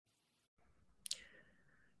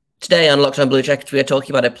Today on Locked On Blue Jackets, we are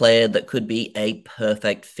talking about a player that could be a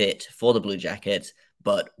perfect fit for the Blue Jackets,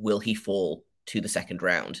 but will he fall to the second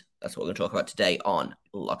round? That's what we're going to talk about today on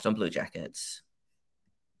Locked On Blue Jackets.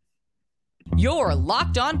 You're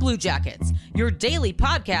Locked On Blue Jackets, your daily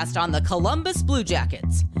podcast on the Columbus Blue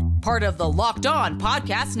Jackets, part of the Locked On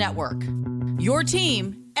Podcast Network. Your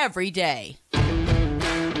team every day.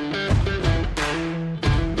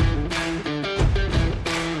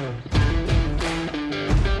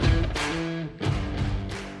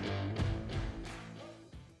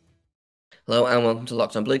 Hello and welcome to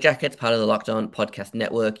Locked On Blue Jackets, part of the Locked On Podcast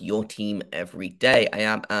Network, your team every day. I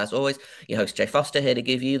am, as always, your host, Jay Foster, here to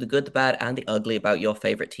give you the good, the bad, and the ugly about your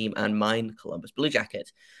favorite team and mine, Columbus Blue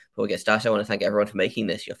Jackets. Before we get started, I want to thank everyone for making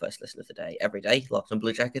this your first listen of the day. Every day, Locked On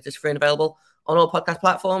Blue Jackets is free and available on all podcast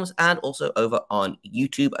platforms and also over on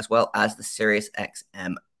YouTube, as well as the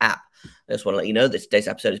SiriusXM app. I just want to let you know that today's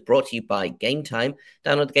episode is brought to you by Game Time.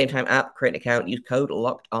 Download the Game Time app, create an account, use code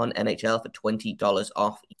LOCKEDONNHL for $20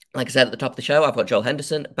 off. Like I said at the top of the show, I've got Joel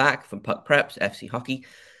Henderson back from Puck Preps FC Hockey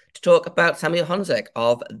to talk about Samuel Honzek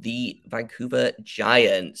of the Vancouver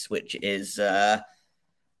Giants, which is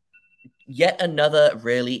yet another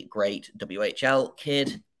really great WHL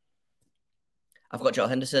kid. I've got Joel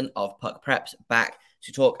Henderson of Puck Preps back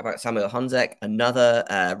to talk about Samuel Honzek,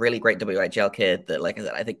 another really great WHL kid that, like I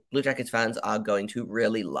said, I think Blue Jackets fans are going to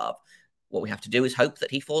really love. What we have to do is hope that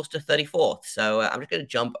he falls to 34th. So I'm just going to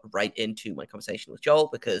jump right into my conversation with Joel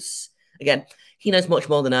because, again, he knows much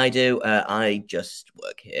more than I do. I just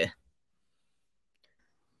work here.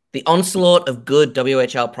 The onslaught of good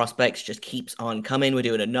WHL prospects just keeps on coming. We're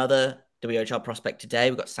doing another WHL prospect today.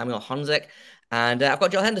 We've got Samuel Honzek, and I've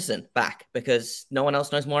got Joel Henderson back because no one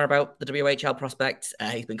else knows more about the WHL prospects.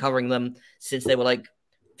 He's been covering them since they were like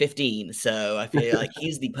 15, so I feel like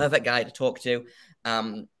he's the perfect guy to talk to.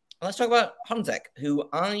 Let's talk about Honzek, who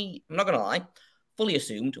I'm not going to lie, fully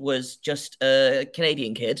assumed was just a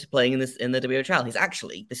Canadian kid playing in the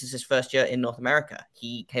WHL. This is his first year in North America.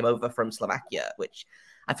 He came over from Slovakia, which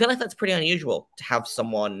I feel like that's pretty unusual to have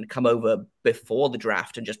someone come over before the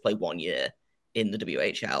draft and just play 1 year in the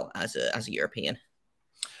WHL as a European.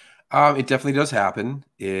 It definitely does happen.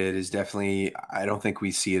 It is definitely, I don't think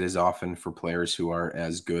we see it as often for players who are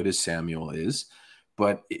as good as Samuel is.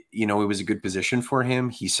 But, you know, it was a good position for him.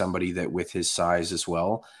 He's somebody that with his size as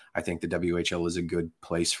well, I think the WHL is a good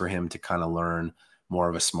place for him to kind of learn more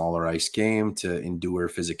of a smaller ice game, to endure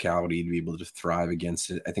physicality, to be able to thrive against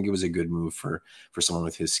it. I think it was a good move for someone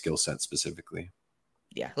with his skill set specifically.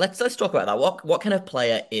 Yeah, let's talk about that. What kind of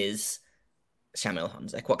player is Samuel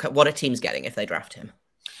Honzek? What are teams getting if they draft him?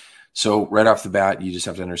 So right off the bat, you just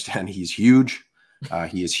have to understand he's huge.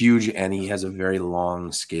 He is huge, and he has a very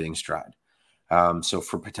long skating stride. So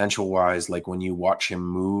for potential wise, like when you watch him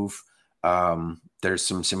move, there's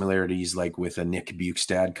some similarities like with a Nick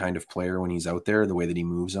Bukestad kind of player when he's out there, the way that he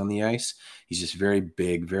moves on the ice. He's just very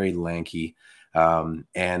big, very lanky. And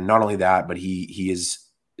not only that, but he is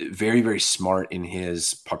very, very smart in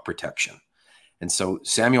his puck protection. And so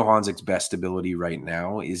Samuel Honzek's best ability right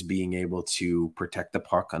now is being able to protect the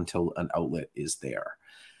puck until an outlet is there.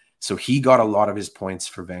 So he got a lot of his points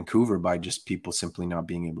for Vancouver by just people simply not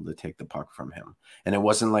being able to take the puck from him. And it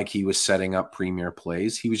wasn't like he was setting up premier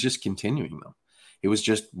plays. He was just continuing them. It was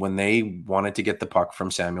just when they wanted to get the puck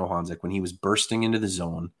from Samuel Honzek, when he was bursting into the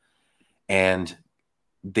zone and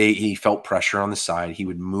he felt pressure on the side, he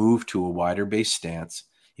would move to a wider base stance.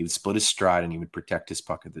 He would split his stride and he would protect his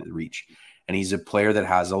puck at the reach. And he's a player that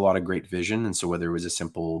has a lot of great vision. And so whether it was a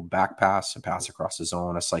simple back pass, a pass across the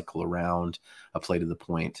zone, a cycle around, a play to the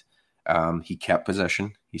point, he kept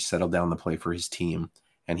possession. He settled down the play for his team,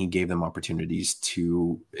 and he gave them opportunities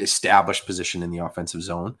to establish position in the offensive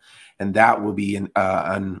zone. And that will be an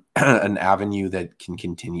avenue that can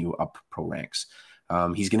continue up pro ranks.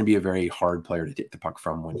 He's going to be a very hard player to take the puck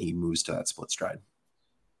from when he moves to that split stride.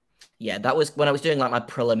 Yeah, that was when I was doing like my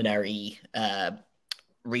preliminary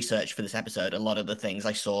research for this episode. A lot of the things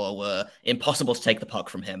I saw were impossible to take the puck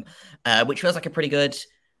from him, which feels like a pretty good.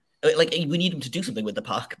 Like, we need him to do something with the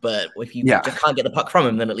puck, but if you just can't get the puck from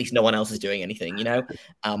him, then at least no one else is doing anything, you know?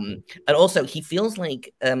 And also, he feels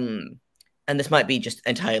like, and this might be just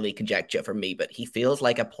entirely conjecture from me, but he feels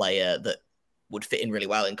like a player that would fit in really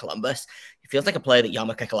well in Columbus. He feels like a player that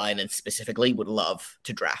Jarmo Kekalainen specifically would love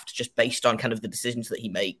to draft, just based on kind of the decisions that he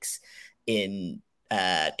makes in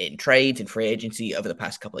trades, in free agency over the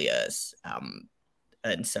past couple of years.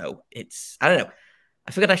 And so it's, I don't know.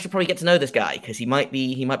 I figured I should probably get to know this guy because he might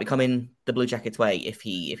be coming the Blue Jackets' way if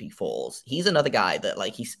he falls. He's another guy that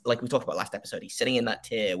he's like we talked about last episode. He's sitting in that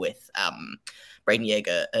tier with Braden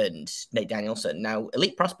Yeager and Nate Danielson. Now,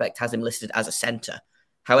 Elite Prospect has him listed as a center,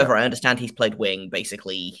 However, Yeah. I understand he's played wing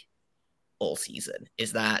basically all season.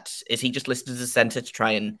 Is he just listed as a center to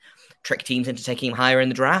try and trick teams into taking him higher in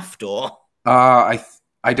the draft, or?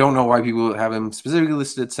 I don't know why people have him specifically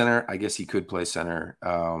listed at center. I guess he could play center.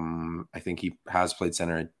 I think he has played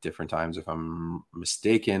center at different times, if I'm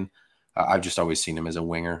mistaken. I've just always seen him as a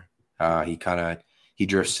winger. He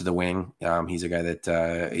drifts to the wing. He's a guy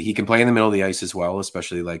that he can play in the middle of the ice as well,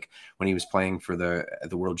 especially like when he was playing for the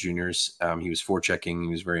World Juniors. He was forechecking. He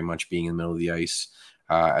was very much being in the middle of the ice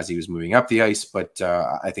as he was moving up the ice. But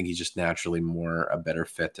I think he's just naturally a better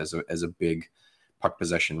fit as a big puck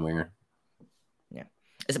possession winger. Yeah.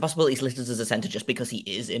 Is it possible he's listed as a center just because he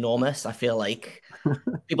is enormous? I feel like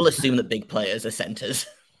people assume that big players are centers.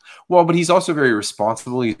 Well, but he's also very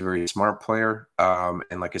responsible. He's a very smart player.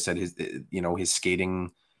 And like I said, his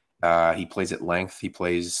skating, he plays at length. He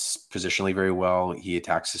plays positionally very well. He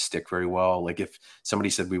attacks his stick very well. Like if somebody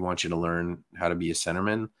said, we want you to learn how to be a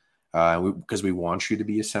centerman, because we want you to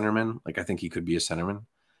be a centerman, like I think he could be a centerman.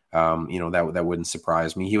 That wouldn't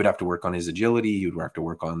surprise me. He would have to work on his agility. He would have to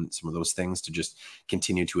work on some of those things to just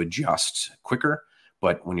continue to adjust quicker.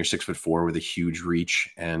 But when you're 6'4" with a huge reach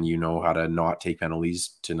and you know how to not take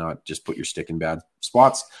penalties, to not just put your stick in bad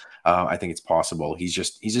spots, I think it's possible. He's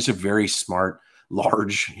just a very smart,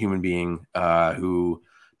 large human being who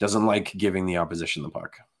doesn't like giving the opposition the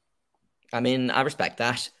puck. I mean, I respect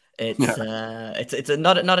that. It's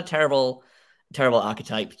not a terrible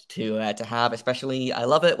archetype to have. Especially, I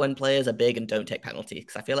love it when players are big and don't take penalties,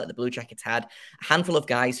 because I feel like the Blue Jackets had a handful of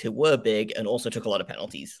guys who were big and also took a lot of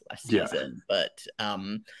penalties last season. But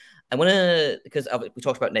I want to, because we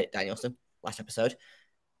talked about Nate Danielson last episode.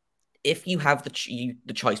 If you have the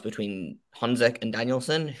choice between Honzek and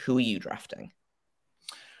Danielson, who are you drafting?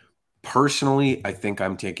 Personally, I think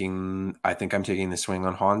I'm taking the swing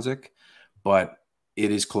on Honzek, but it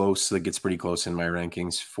is close. It gets pretty close in my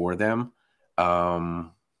rankings for them.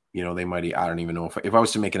 They might, I don't even know if I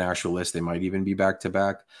was to make an actual list, they might even be back to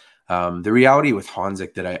back. The reality with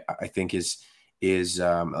Honzek that I think is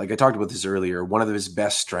like I talked about this earlier, one of his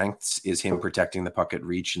best strengths is him protecting the puck at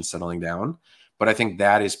reach and settling down. But I think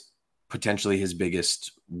that is potentially his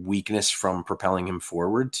biggest weakness from propelling him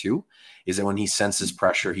forward too, is that when he senses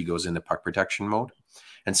pressure, he goes into puck protection mode.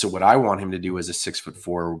 And so what I want him to do as a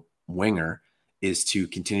 6'4" winger is to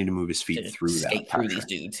continue to move his feet through that pressure. These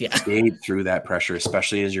dudes, skate through that pressure,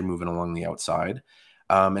 especially as you're moving along the outside.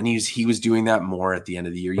 And he was doing that more at the end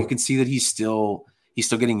of the year. You can see that he's still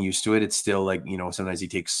getting used to it. It's still like, sometimes he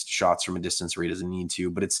takes shots from a distance where he doesn't need to,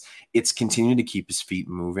 but it's continuing to keep his feet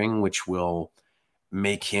moving, which will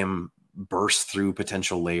make him burst through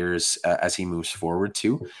potential layers as he moves forward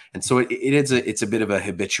too. And so it's a bit of a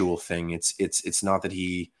habitual thing. It's not that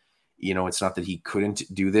he, it's not that he couldn't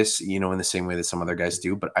do this, in the same way that some other guys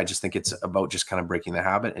do, but I just think it's about just kind of breaking the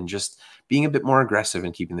habit and just being a bit more aggressive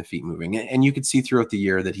and keeping the feet moving. And you could see throughout the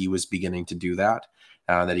year that he was beginning to do that,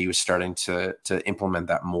 that he was starting to implement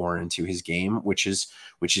that more into his game, which is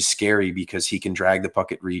scary because he can drag the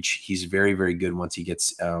puck at reach. He's very, very good once he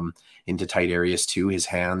gets into tight areas too. His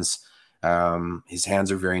hands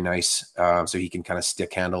are very nice. So he can kind of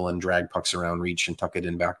stick handle and drag pucks around reach and tuck it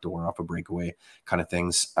in backdoor off a breakaway kind of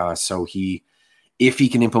things. So if he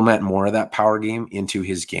can implement more of that power game into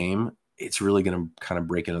his game, it's really going to kind of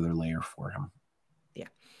break another layer for him. Yeah.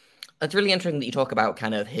 It's really interesting that you talk about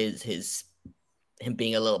kind of him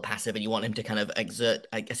being a little passive and you want him to kind of exert,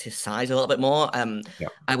 I guess, his size a little bit more.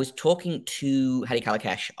 I was talking to Hedy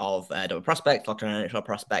Kalakesh of Double Prospect, Locked On NHL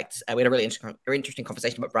Prospects. We had a really interesting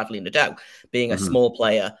conversation about Bradley Nadeau being a small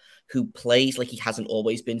player who plays like he hasn't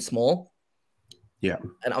always been small. Yeah.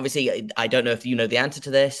 And obviously, I don't know if you know the answer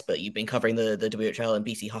to this, but you've been covering the WHL and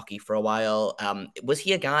BC hockey for a while. Was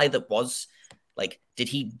he a guy that was like, did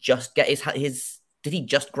he just get did he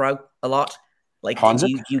just grow a lot? Like, do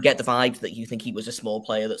you get the vibe that you think he was a small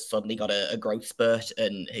player that suddenly got a growth spurt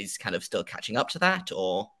and he's kind of still catching up to that,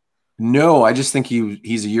 or? No, I just think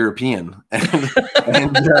he's a European, and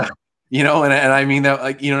I mean that,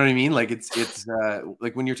 like, you know what I mean? Like it's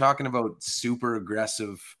like when you're talking about super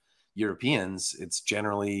aggressive Europeans, it's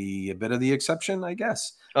generally a bit of the exception, I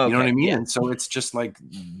guess. Okay, you know what I mean? Yeah. And so it's just like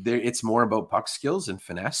it's more about puck skills and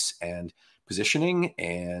finesse and positioning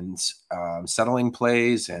and settling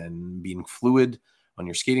plays and being fluid on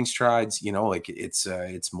your skating strides, like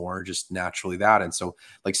it's more just naturally that. And so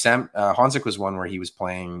like Honzek was one where he was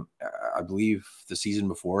playing, I believe the season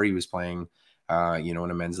before he was playing, in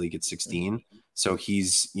a men's league at 16. So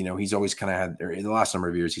he's always kind of had, or in the last number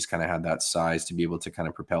of years, he's kind of had that size to be able to kind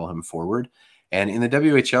of propel him forward. And in the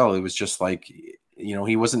WHL, it was just like,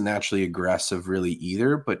 he wasn't naturally aggressive really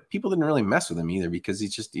either, but people didn't really mess with him either because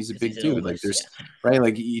he's a big dude. Like right.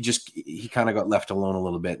 Like he kind of got left alone a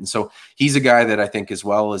little bit. And so he's a guy that I think as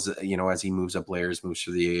well as, as he moves up layers, moves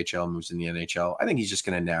through the AHL, moves in the NHL, I think he's just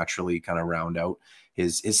going to naturally kind of round out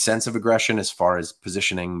his sense of aggression as far as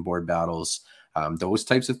positioning, board battles, those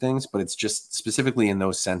types of things. But it's just specifically in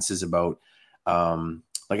those senses about,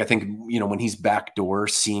 like, I think, when he's backdoor,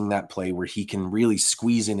 seeing that play where he can really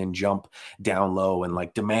squeeze in and jump down low and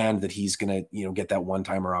like demand that he's going to, get that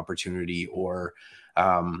one-timer opportunity, or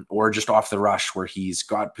just off the rush where he's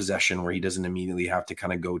got possession, where he doesn't immediately have to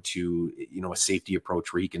kind of go to, a safety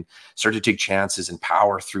approach where he can start to take chances and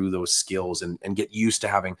power through those skills and get used to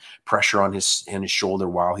having pressure on his shoulder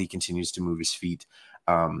while he continues to move his feet.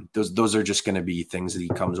 Those are just going to be things that he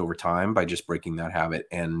comes over time by just breaking that habit.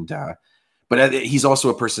 And, but he's also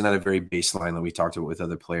a person at a very baseline that we talked about with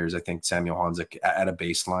other players. I think Samuel Honzek at a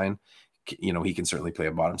baseline, he can certainly play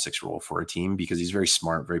a bottom six role for a team because he's very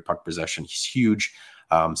smart, very puck possession. He's huge.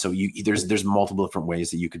 So there's multiple different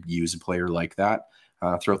ways that you could use a player like that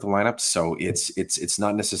throughout the lineup. So it's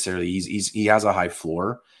not necessarily he has a high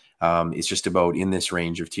floor. It's just about in this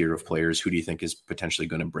range of tier of players, who do you think is potentially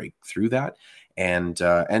going to break through that? And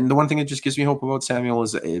the one thing that just gives me hope about Samuel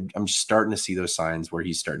is I'm just starting to see those signs where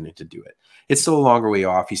he's starting to do it. It's still a longer way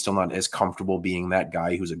off. He's still not as comfortable being that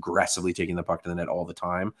guy who's aggressively taking the puck to the net all the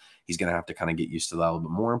time. He's going to have to kind of get used to that a little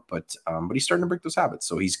bit more, but he's starting to break those habits.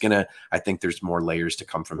 So I think there's more layers to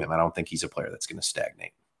come from him. I don't think he's a player that's going to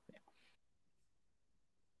stagnate.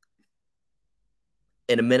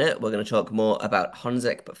 In a minute, we're going to talk more about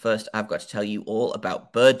Honzek, but first I've got to tell you all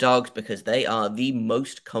about Bird Dogs because they are the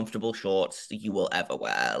most comfortable shorts you will ever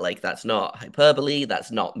wear. Like, that's not hyperbole.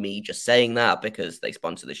 That's not me just saying that because they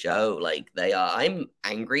sponsor the show. Like, they are. I'm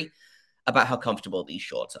angry about how comfortable these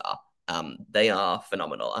shorts are. They are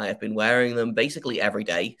phenomenal. I have been wearing them basically every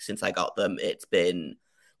day since I got them. It's been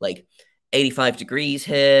like 85 degrees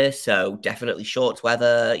here, so definitely shorts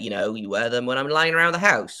weather. You wear them when I'm lying around the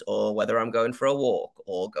house, or whether I'm going for a walk,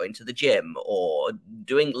 or going to the gym, or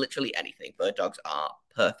doing literally anything. Bird Dogs are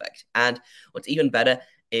perfect. And what's even better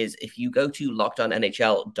is if you go to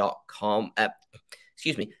lockedonnhl.com, go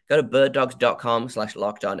to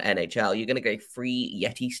birddogs.com/lockedonnhl, you're going to get a free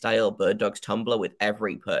Yeti-style Bird Dogs tumbler with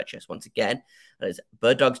every purchase. Once again, that is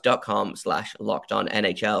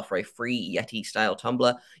birddogs.com/lockedonnhl for a free Yeti-style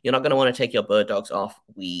tumbler. You're not going to want to take your Bird Dogs off,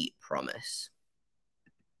 we promise.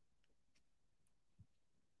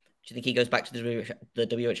 Do you think he goes back to the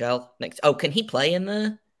WHL next? Oh, can he play in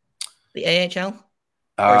the AHL? Or is he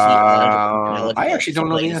eligible I actually don't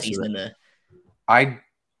know the answer to that. I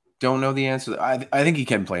don't know the answer. I think he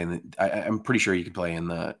can play I'm pretty sure he can play in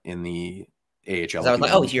the AHL. I was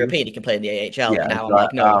like, he's European, he can play in the AHL. Yeah, but now I'm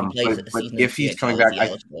like, no, if he plays a season if he's coming back,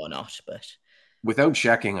 eligible or not. But without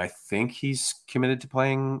checking, I think he's committed to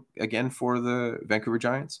playing again for the Vancouver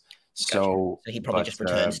Giants. Gotcha. So he probably just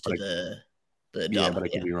returns to the dom. But I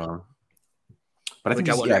could be wrong. But I think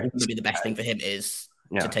maybe the best thing for him is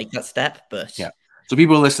to take that step. But yeah. So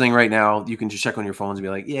people listening right now, you can just check on your phones and be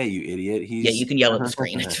like, "Yeah, you idiot." You can yell at the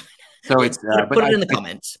screen. So it's put it in the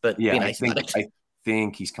comments, but be nice about it. I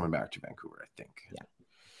think he's coming back to Vancouver. I think. Yeah.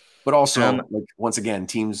 But also, once again,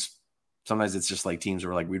 teams. Sometimes it's just like teams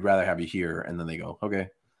are like, "We'd rather have you here," and then they go, "Okay,"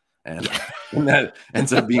 and that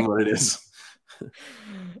ends up being what it is.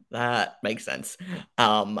 That makes sense.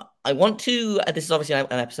 I want to. This is obviously an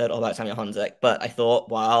episode all about Samuel Honzek, but I thought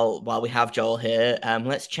while we have Joel here,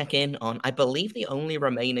 let's check in on, I believe, the only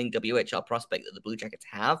remaining WHL prospect that the Blue Jackets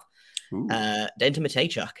have, Denton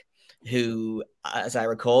Matejchuk, who, as I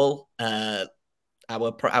recall, our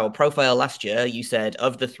profile last year, you said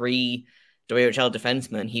of the three WHL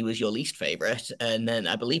defensemen, he was your least favorite, and then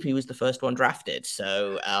I believe he was the first one drafted.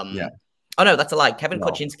 So, Oh no, that's a lie. Kevin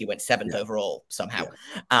Korchinski went 7th overall somehow.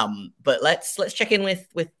 Yeah. But let's check in with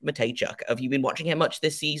Matejchuk. Have you been watching him much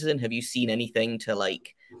this season? Have you seen anything to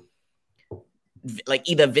like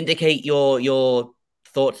either vindicate your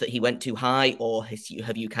thoughts that he went too high, or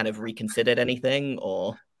have you kind of reconsidered anything?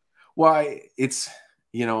 Or it's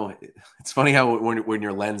it's funny how when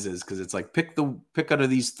your lens is, because it's like pick out of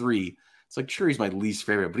these three. It's like, sure, he's my least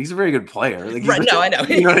favorite, but he's a very good player. Like, right? No, I know.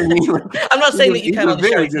 You know what I mean? I'm not saying that you can't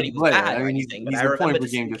very good player. I mean, he's a point per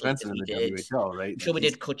game defenseman in the WHL, right? I'm sure we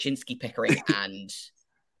did Korchinski, Pickering, and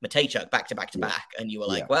Matejchuk back to back, and you were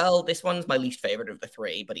like, well, this one's my least favorite of the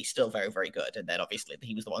three, but he's still very, very good. And then obviously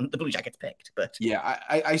he was the one the Blue Jackets picked. But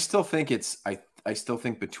I still think I still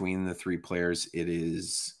think between the three players it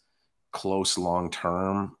is close long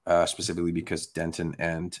term, specifically because Denton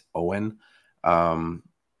and Owen.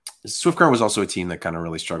 Swift Current was also a team that kind of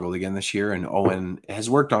really struggled again this year, and Owen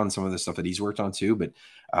has worked on some of the stuff that he's worked on too, but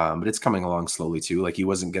it's coming along slowly too. Like he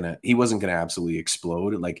wasn't gonna absolutely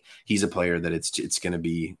explode. Like he's a player that it's gonna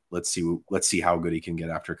be, let's see how good he can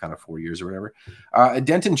get after kind of 4 years or whatever.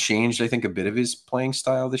 Denton changed, I think, a bit of his playing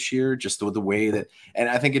style this year, just the way that, and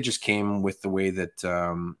I think it just came with the way that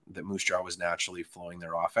that Moose Jaw was naturally flowing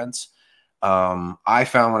their offense. I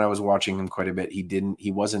found when I was watching him quite a bit,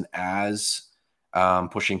 he wasn't as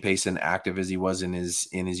pushing pace and active as he was in his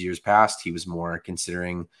years past. He was more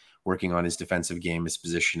considering working on his defensive game, his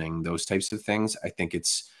positioning, those types of things. I think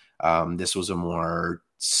this was a more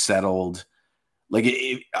settled, like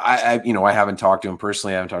I haven't talked to him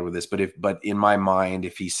personally. I haven't talked with this, but in my mind,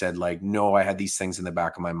 if he said like, no, I had these things in the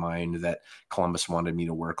back of my mind that Columbus wanted me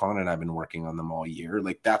to work on, and I've been working on them all year.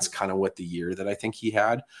 Like that's kind of what the year that I think he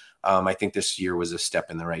had. I think this year was a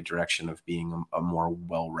step in the right direction of being a more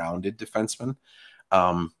well-rounded defenseman.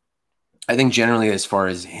 I think generally, as far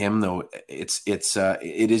as him though, it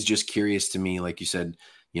is just curious to me, like you said,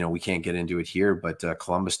 we can't get into it here, but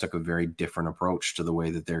Columbus took a very different approach to the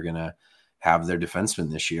way that they're going to have their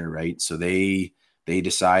defensemen this year, right? So they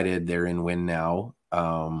decided they're in win now.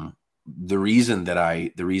 The reason that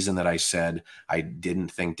I said I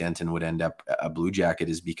didn't think Denton would end up a Blue Jacket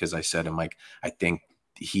is because I said, I'm like, I think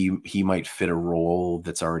he might fit a role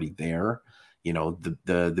that's already there.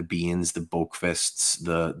 The Beans, the Boakfists,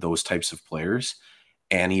 those types of players.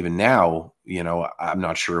 And even now, I'm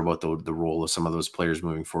not sure about the role of some of those players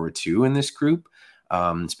moving forward too in this group.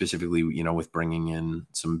 Specifically, with bringing in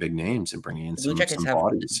some big names and bringing in some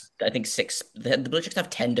bodies. I think the Blue Jackets have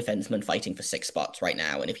 10 defensemen fighting for 6 spots right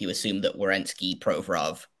now. And if you assume that Werenski,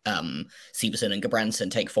 Provorov, Severson, and Gabranson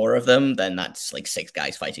take 4 of them, then that's like 6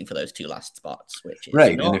 guys fighting for those 2 last spots, which is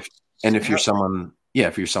right. And if you're someone,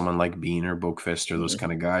 if you're someone like Bean or Boakfist or those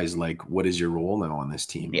kind of guys, like what is your role now on this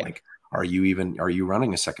team? Yeah. Like, are you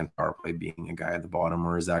running a second power play being a guy at the bottom,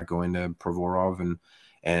 or is that going to Provorov and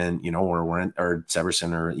or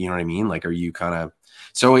Severson, or you know what I mean? Like, are you kind of,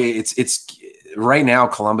 so it's right now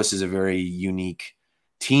Columbus is a very unique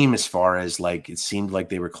team as far as like, it seemed like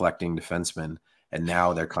they were collecting defensemen, and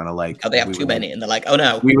now they're kind of like, oh, they have too many, and they're like, oh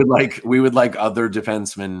no, we would like other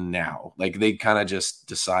defensemen now. Like they kind of just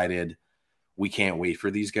decided we can't wait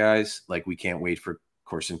for these guys. Like we can't wait for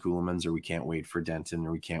Corson Ceulemans, or we can't wait for Denton,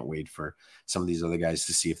 or we can't wait for some of these other guys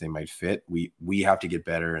to see if they might fit. We have to get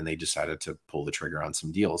better, and they decided to pull the trigger on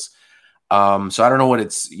some deals. So I don't know what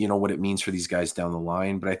what it means for these guys down the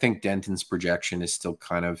line, but I think Denton's projection is still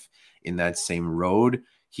kind of in that same road.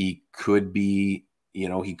 He could be,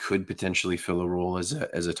 he could potentially fill a role as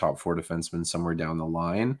a top 4 defenseman somewhere down the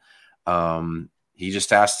line. He just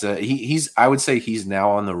has to. I would say he's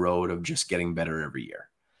now on the road of just getting better every year.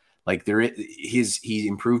 Like he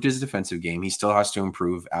improved his defensive game. He still has to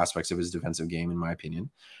improve aspects of his defensive game, in my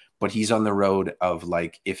opinion. But he's on the road of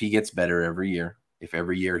like, if he gets better every year, if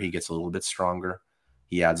every year he gets a little bit stronger,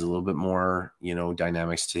 he adds a little bit more,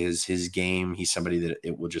 dynamics to his game. He's somebody that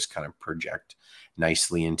it will just kind of project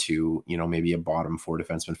nicely into, maybe a bottom 4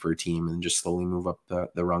 defenseman for a team, and just slowly move up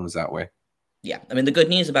the rungs that way. Yeah, I mean, the good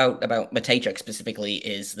news about Matejchuk specifically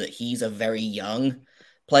is that he's a very young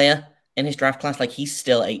player in his draft class. Like he's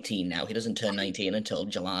still 18 now. He doesn't turn 19 until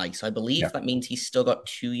July. So I believe that means he's still got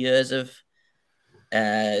 2 years of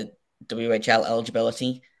WHL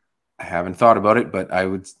eligibility. I haven't thought about it, but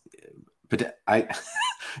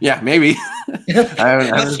yeah, maybe. I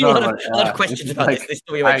haven't a lot of questions about this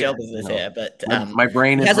WHL business here, but my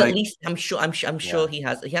brain is at least, I'm sure he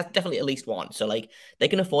has definitely at least one. So like they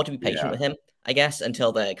can afford to be patient with him, I guess,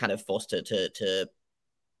 until they're kind of forced to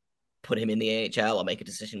put him in the AHL or make a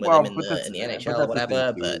decision with him in the NHL or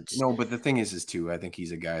whatever. But the thing is too, I think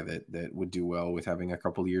he's a guy that would do well with having a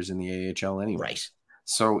couple years in the AHL anyway. Right.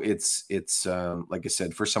 So it's like I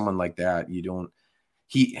said, for someone like that,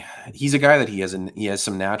 he's a guy that he has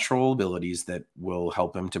some natural abilities that will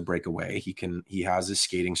help him to break away. He has his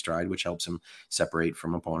skating stride, which helps him separate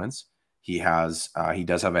from opponents. He does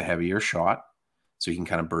have a heavier shot, so he can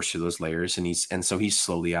kind of burst through those layers, and so he's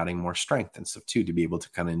slowly adding more strength and stuff too, to be able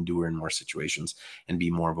to kind of endure in more situations and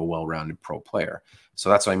be more of a well-rounded pro player. So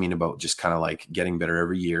that's what I mean about just kind of like getting better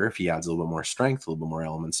every year. If he adds a little bit more strength, a little bit more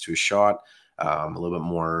elements to his shot, a little bit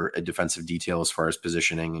more defensive detail as far as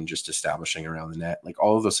positioning and just establishing around the net, like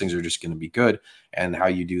all of those things are just going to be good. And how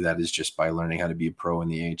you do that is just by learning how to be a pro in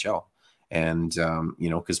the AHL. And,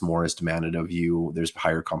 because more is demanded of you, there's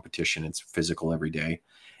higher competition. It's physical every day.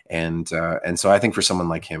 And so I think for someone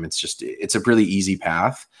like him, it's a really easy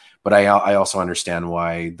path, but I also understand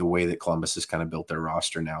why the way that Columbus has kind of built their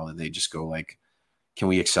roster now, that they just go like, can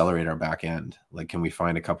we accelerate our back end? Like, can we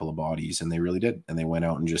find a couple of bodies? And they really did. And they went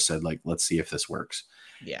out and just said, like, let's see if this works.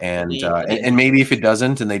 Yeah. And maybe if it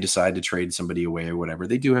doesn't, and they decide to trade somebody away or whatever,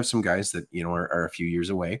 they do have some guys that, are a few years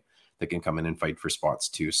away that can come in and fight for spots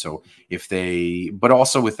too. So but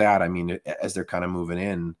also with that, I mean, as they're kind of moving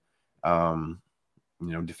in,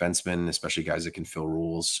 defensemen, especially guys that can fill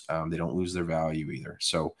roles, they don't lose their value either.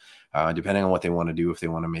 So depending on what they want to do, if they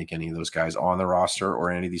want to make any of those guys on the roster or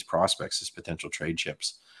any of these prospects as potential trade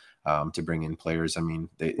chips to bring in players. I mean,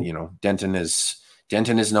 Denton is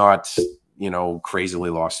not, crazily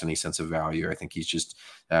lost any sense of value. I think he's just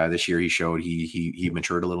this year he showed he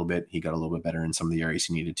matured a little bit. He got a little bit better in some of the areas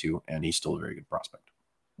he needed to, and he's still a very good prospect.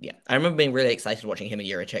 Yeah, I remember being really excited watching him and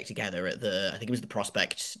Juracek together at I think it was the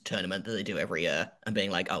prospect tournament that they do every year, and being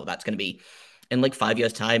like, oh, that's going to be, in like 5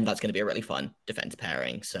 years' time, that's going to be a really fun defense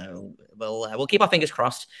pairing. So we'll keep our fingers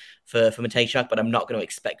crossed for Matejchuk, but I'm not going to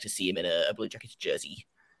expect to see him in a Blue Jackets jersey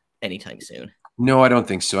anytime soon. No, I don't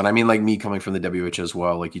think so. And I mean, like me coming from the WH as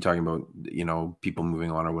well, like you talking about, people moving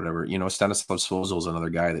on or whatever, Stanislav Svozil is another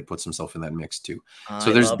guy that puts himself in that mix too.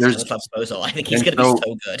 So there's Stanislav Svozil. I think he's going to be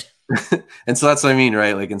so good. And so that's what I mean,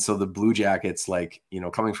 right? Like, and so the Blue Jackets, like,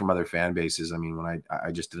 coming from other fan bases, I mean, when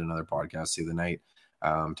I just did another podcast the other night,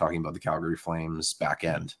 talking about the Calgary Flames back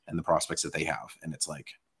end and the prospects that they have. And it's like,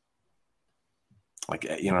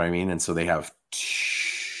 you know what I mean? And so they have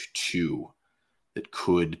two that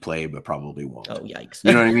could play, but probably won't. Oh, yikes.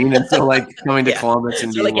 You know what I mean? And so like coming to Columbus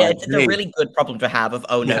and being it's a really good problem to have of,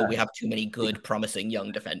 we have too many good, promising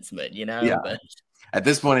young defensemen, Yeah. But at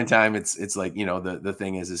this point in time, it's like, the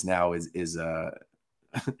thing is now is it's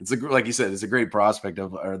like you said, it's a great prospect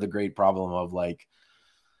or the great problem of like,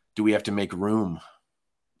 do we have to make room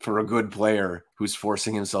for a good player who's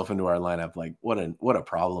forcing himself into our lineup? Like what a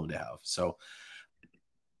problem to have. So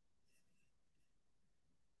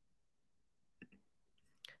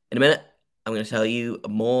in a minute, I'm going to tell you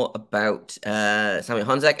more about Samuel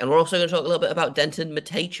Honzek, and we're also going to talk a little bit about Denton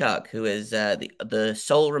Matejchuk, who is the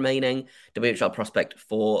sole remaining WHL prospect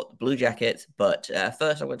for Blue Jackets. But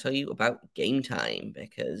first, I'm going to tell you about Game Time,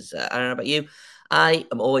 because I don't know about you, I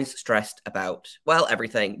am always stressed about,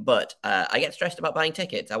 everything, but I get stressed about buying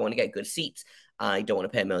tickets. I want to get good seats. I don't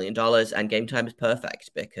want to pay $1 million, and Game Time is perfect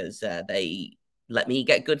because they let me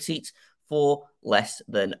get good seats for less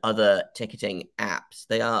than other ticketing apps.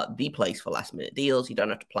 They are the place for last minute deals. You don't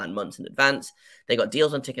have to plan months in advance. They got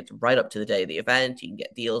deals on tickets right up to the day of the event. You can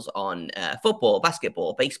get deals on football,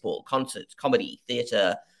 basketball, baseball, concerts, comedy,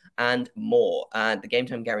 theater, and more. And the Game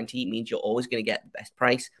Time guarantee means you're always going to get the best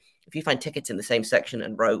price. If you find tickets in the same section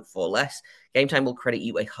and row for less, Game Time will credit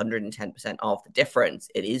you 110% of the difference.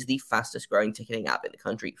 It is the fastest growing ticketing app in the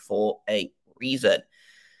country for a reason.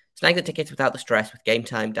 Snag the tickets without the stress with Game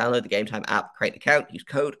Time. Download the Game Time app, create an account, use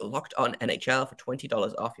code LOCKEDONNHL for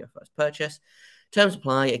 $20 off your first purchase. Terms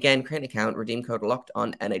apply. Again, create an account, redeem code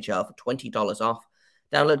LOCKEDONNHL for $20 off.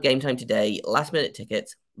 Download Game Time today. Last minute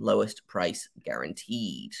tickets, lowest price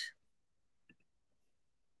guaranteed.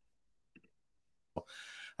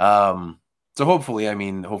 So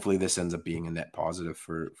hopefully this ends up being a net positive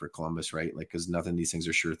for Columbus, right? Like, because nothing, these things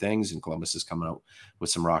are sure things, and Columbus is coming out with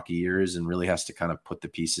some rocky years and really has to kind of put the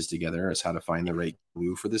pieces together as how to find the right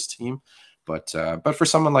glue for this team. But for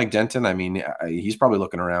someone like Denton, I mean, he's probably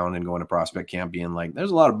looking around and going to prospect camp being like,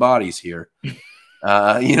 there's a lot of bodies here,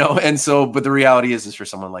 and so, but the reality is for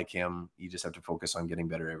someone like him, you just have to focus on getting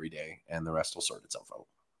better every day and the rest will sort itself out.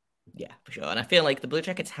 Yeah, for sure. And I feel like the Blue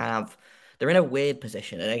Jackets they're in a weird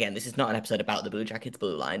position. And again, this is not an episode about the Blue Jackets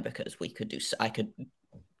blue line, because I could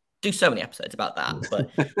do so many episodes about that. But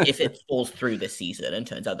if it falls through this season and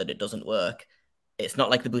turns out that it doesn't work, it's not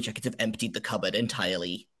like the Blue Jackets have emptied the cupboard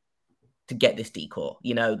entirely to get this decor.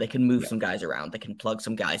 They can move some guys around. They can plug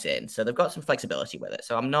some guys in. So they've got some flexibility with it.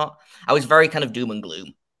 So I was very kind of doom and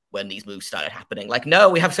gloom when these moves started happening. Like, no,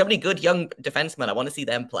 we have so many good young defensemen. I want to see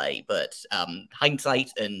them play. But hindsight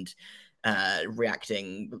and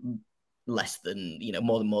reacting less than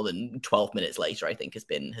more than 12 minutes later, I think has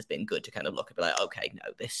been good to kind of look and be like, okay,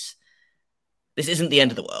 no, this isn't the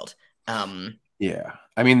end of the world. The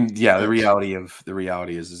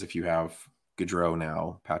reality is if you have Gaudreau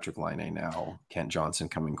now, Patrick Laine now, Kent Johnson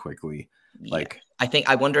coming quickly, I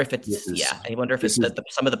wonder if some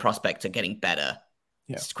of the prospects are getting better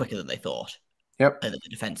quicker than they thought. Yep. And the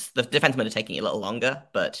defensemen are taking a little longer,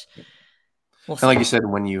 but and like you said,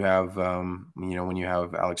 when you have Alex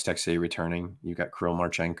Texier returning, you've got Kirill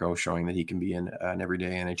Marchenko showing that he can be an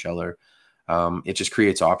everyday NHLer. It just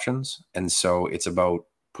creates options. And so it's about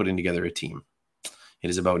putting together a team.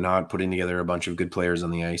 It is about not putting together a bunch of good players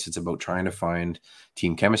on the ice. It's about trying to find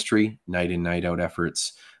team chemistry, night in, night out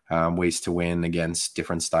efforts, ways to win against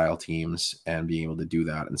different style teams and being able to do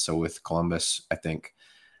that. And so with Columbus, I think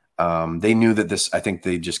they knew that I think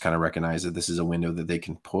they just kind of recognized that this is a window that they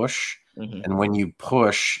can push. Mm-hmm. And when you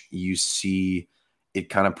push, you see it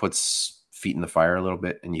kind of puts feet in the fire a little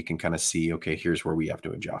bit, and you can kind of see, okay, here's where we have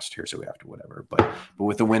to adjust. Here's where we have to whatever. But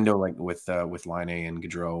with the window, like with Line and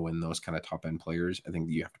Gaudreau and those kind of top end players, I think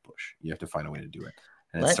you have to push. You have to find a way to do it.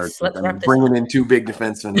 And Let's wrap this bringing up. in two big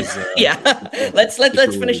defensemen. Yeah, let's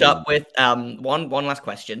finish up with one last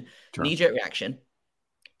question. Sure. Knee-jerk reaction: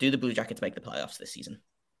 do the Blue Jackets make the playoffs this season?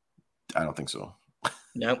 I don't think so.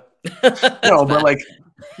 No,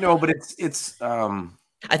 no, but it's.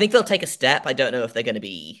 I think they'll take a step. I don't know if they're going to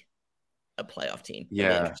be a playoff team.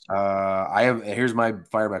 Yeah. Here's my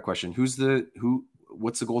fireback question. What's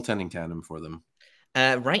the goaltending tandem for them?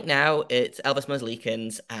 Right now, it's Elvis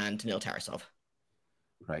Merzlikins and Neil Tarasov.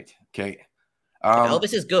 Right. Okay. If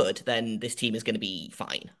Elvis is good, then this team is going to be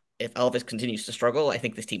fine. If Elvis continues to struggle, I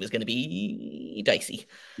think this team is going to be dicey.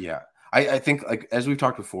 Yeah. I think, like, as we've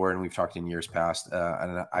talked before and we've talked in years past,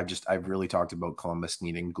 and I've really talked about Columbus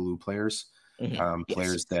needing glue players.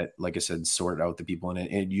 Players that, like I said, sort out the people, and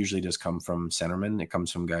it usually does come from centermen. It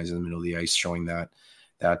comes from guys in the middle of the ice showing that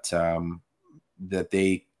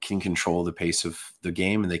they can control the pace of the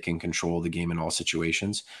game and they can control the game in all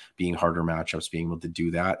situations, being harder matchups, being able to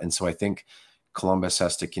do that. And so I think Columbus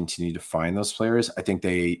has to continue to find those players. I think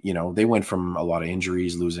they went from a lot of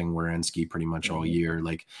injuries, losing Werenski pretty much all year.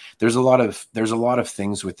 Like there's a lot of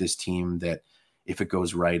things with this team that if it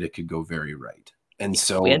goes right, it could go very right. And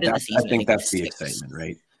so I think that's the excitement,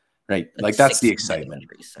 right? Right. Like that's the excitement.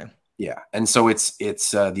 Yeah. And so it's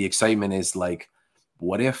the excitement is like,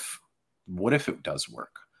 what if it does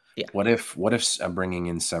work? Yeah. What if bringing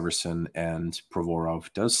in Severson and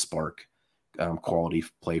Provorov does spark quality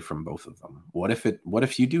play from both of them? What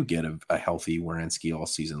if you do get a healthy Werenski all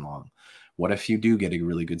season long? What if you do get a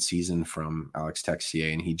really good season from Alex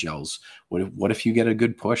Texier and he gels? What if you get a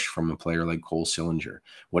good push from a player like Cole Sillinger?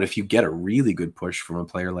 What if you get a really good push from a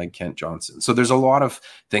player like Kent Johnson? So there's a lot of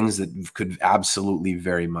things that could absolutely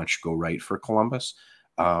very much go right for Columbus.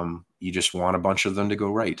 You just want a bunch of them to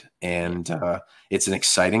go right. And it's an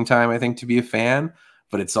exciting time, I think, to be a fan.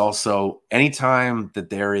 But it's also anytime that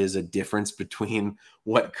there is a difference between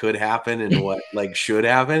what could happen and what like should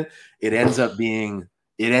happen, it ends up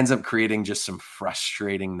creating just some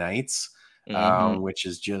frustrating nights, which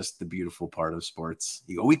is just the beautiful part of sports.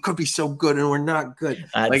 You go, we could be so good and we're not good.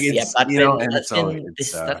 That's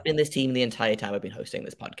been this team the entire time I've been hosting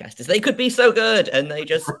this podcast. Is they could be so good and they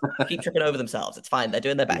just keep tripping over themselves. It's fine. They're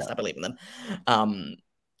doing their best. Yeah. I believe in them.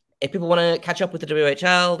 If people want to catch up with the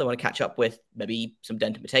WHL, they want to catch up with maybe some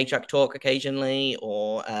Denton Matejchuk talk occasionally,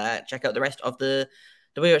 or check out the rest of the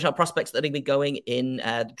WHL prospects that will be going in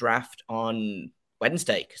the draft on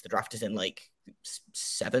Wednesday, because the draft is in like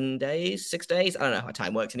 6 days. I don't know how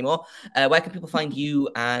time works anymore. Where can people find you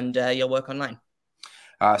and your work online?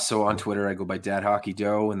 So on Twitter, I go by Dad Hockey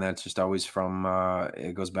Doe, and that's just always from,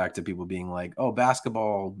 it goes back to people being like, oh,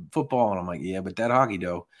 basketball, football. And I'm like, yeah, but Dad Hockey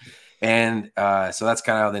Doe. And so that's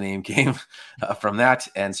kind of how the name came from that.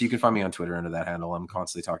 And so you can find me on Twitter under that handle. I'm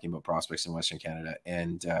constantly talking about prospects in Western Canada.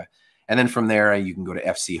 And then from there, you can go to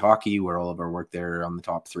FC Hockey, where all of our work there on the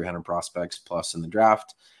top 300 prospects plus in the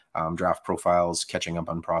draft. Draft profiles, catching up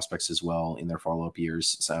on prospects as well in their follow-up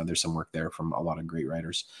years. So there's some work there from a lot of great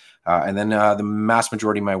writers. And then the mass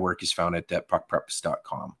majority of my work is found at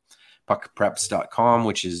puckpreps.com. Puckpreps.com,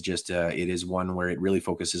 which is just, it is one where it really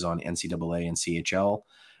focuses on NCAA and CHL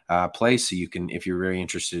play. So you can, if you're very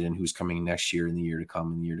interested in who's coming next year and the year to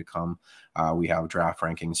come, we have draft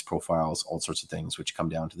rankings, profiles, all sorts of things, which come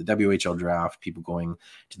down to the WHL draft, people going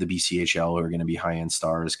to the BCHL who are going to be high-end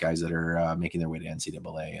stars, guys that are making their way to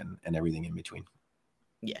NCAA and everything in between.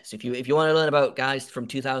 Yes. If you want to learn about guys from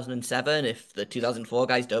 2007, if the 2004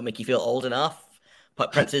 guys don't make you feel old enough,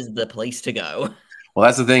 Puck Preps is the place to go. Well,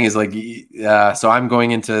 that's the thing is like, so I'm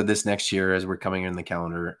going into this next year as we're coming in the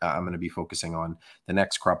calendar. I'm going to be focusing on the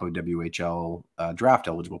next crop of WHL draft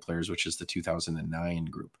eligible players, which is the 2009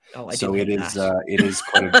 group. Oh, so it is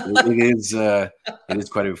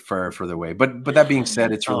quite a further away. But that being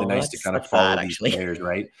said, it's really nice to kind of follow these players,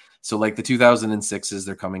 right? So like the 2006s,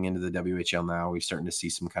 they're coming into the WHL now. We're starting to see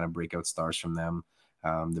some kind of breakout stars from them.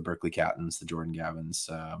 The Berkeley Cattons, the Jordan Gavins,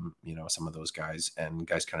 some of those guys and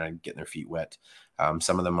guys kind of getting their feet wet.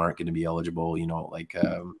 Some of them aren't going to be eligible, like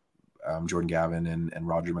Jordan Gavin and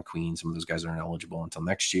Roger McQueen. Some of those guys aren't eligible until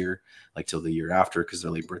next year, like till the year after, because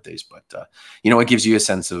they're late birthdays. But it gives you a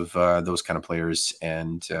sense of those kind of players,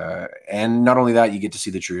 and not only that, you get to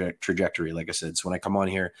see the trajectory. Like I said, so when I come on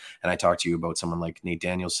here and I talk to you about someone like Nate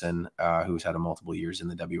Danielson, who's had a multiple years in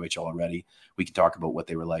the WHL already, we can talk about what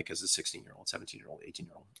they were like as a 16-year-old, 17-year-old,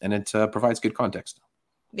 18-year-old, and it provides good context.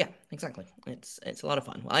 Yeah, exactly. It's a lot of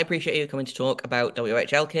fun. Well, I appreciate you coming to talk about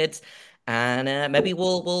WHL kids, and maybe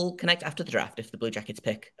we'll connect after the draft if the Blue Jackets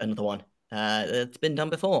pick another one. It's been done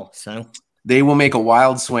before, so they will make a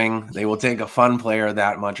wild swing. They will take a fun player,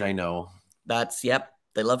 that much I know. Yep,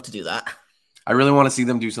 they love to do that. I really want to see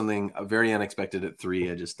them do something very unexpected at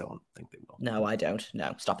 3. I just don't think they will. No, I don't.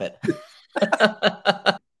 No, stop it.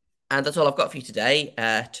 And that's all I've got for you today.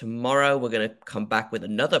 Tomorrow, we're going to come back with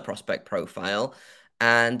another prospect profile.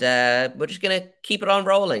 And we're just going to keep it on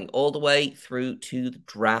rolling all the way through to the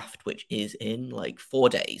draft, which is in like 4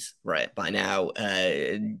 days, right? By now,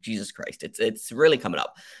 Jesus Christ, it's really coming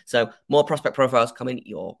up. So more prospect profiles coming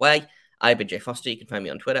your way. I've been Jay Foster. You can find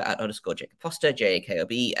me on Twitter at _Jacob Foster,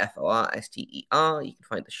 JAKOBFORSTER. You can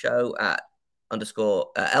find the show at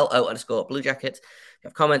 _LO_Blue Jackets. If you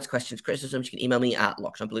have comments, questions, criticisms, you can email me at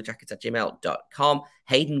lockdownbluejackets@gmail.com.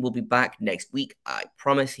 Hayden will be back next week. I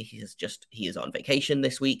promise. He is on vacation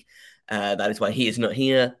this week. That is why he is not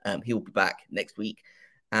here. He will be back next week.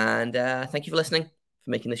 And thank you for listening,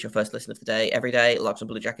 for making this your first listen of the day. Every day, Locked on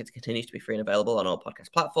Blue Jackets continues to be free and available on all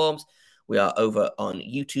podcast platforms. We are over on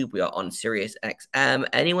YouTube. We are on Sirius XM.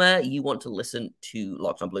 Anywhere you want to listen to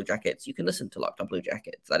Locked on Blue Jackets, you can listen to Locked on Blue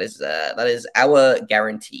Jackets. That is our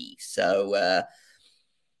guarantee. So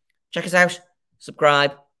check us out.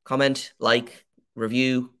 Subscribe, comment, like,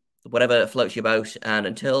 review, whatever floats your boat. And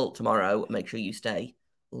until tomorrow, make sure you stay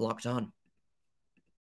locked on.